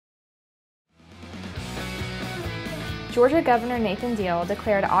Georgia Governor Nathan Deal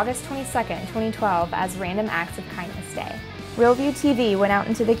declared August 22, 2012 as Random Acts of Kindness Day. Realview TV went out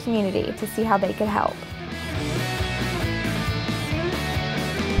into the community to see how they could help.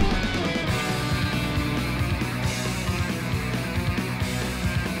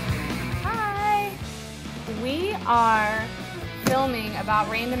 Hi! We are filming about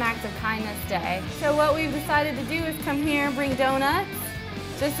Random Acts of Kindness Day. So what we've decided to do is come here and bring donuts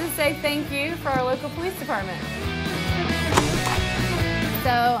just to say thank you for our local police department. So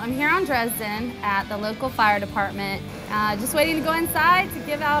I'm here on Dresden at the local fire department, just waiting to go inside to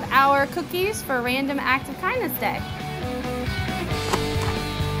give out our cookies for Random Act of Kindness Day.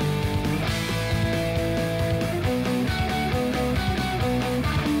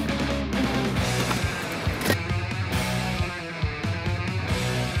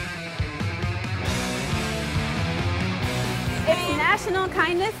 It's National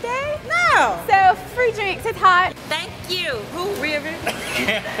Kindness Day? No! So, free drinks, it's hot. Thank you. Who? Realview?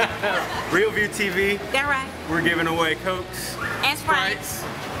 Realview TV. That right. We're giving away Cokes, And Sprites.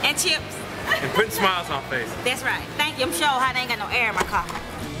 And chips. and putting smiles on faces. That's right. Thank you. I'm sure I ain't got no air in my car.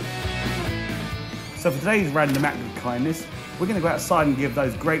 So for today's Random Act of Kindness, we're going to go outside and give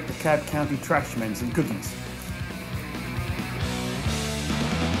those great DeKalb County trash men some cookies.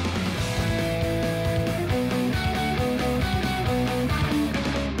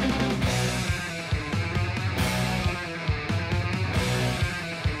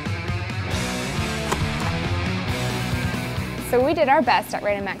 So we did our best at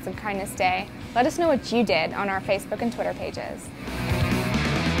Random Acts of Kindness Day. Let us know what you did on our Facebook and Twitter pages.